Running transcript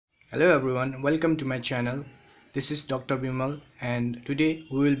Hello everyone, welcome to my channel. This is Dr. Bimal and today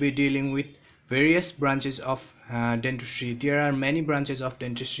we will be dealing with various branches of dentistry. There are many branches of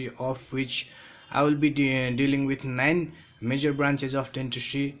dentistry, of which I will be dealing with 9 major branches of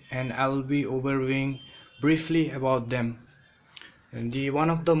dentistry, and I will be overviewing briefly about them. And one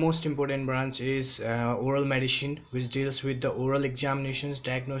of the most important branch is oral medicine, which deals with the oral examinations,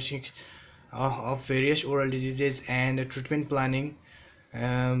 diagnostics of various oral diseases and treatment planning.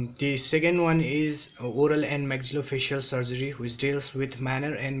 The second one is oral and maxillofacial surgery, which deals with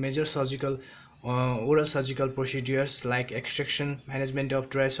minor and major surgical oral surgical procedures like extraction, management of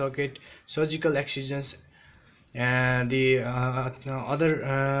dry socket, surgical excisions. The other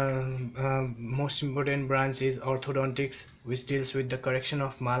most important branch is orthodontics, which deals with the correction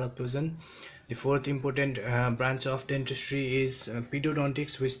of malocclusion. The fourth important branch of dentistry is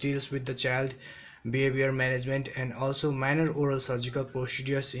pedodontics, which deals with the child behavior management and also minor oral surgical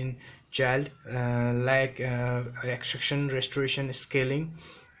procedures in child like extraction, restoration, scaling,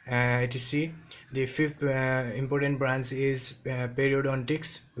 etc. The fifth important branch is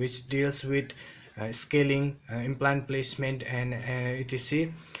periodontics, which deals with scaling, implant placement, and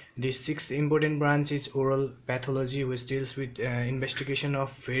etc. The sixth important branch is oral pathology, which deals with investigation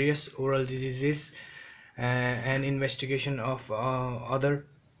of various oral diseases and investigation of other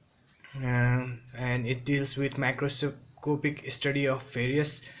and it deals with microscopic study of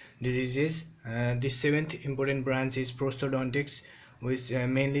various diseases. The seventh important branch is prosthodontics, which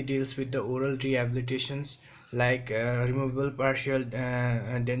mainly deals with the oral rehabilitations like removable partial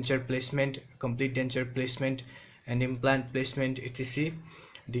denture placement, complete denture placement, and implant placement, etc.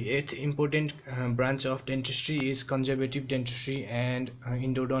 The eighth important branch of dentistry is conservative dentistry and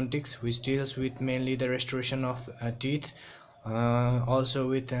endodontics, which deals with mainly the restoration of teeth, also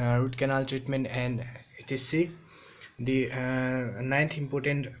with root canal treatment and etc. The ninth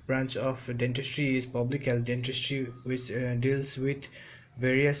important branch of dentistry is public health dentistry, which deals with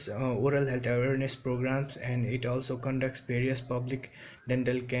various oral health awareness programs, and it also conducts various public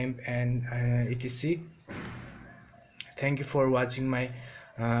dental camp and etc. Thank you for watching my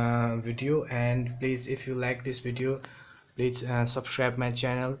video, and please, if you like this video, please subscribe my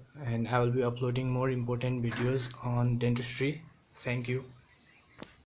channel, and I will be uploading more important videos on dentistry. Thank you.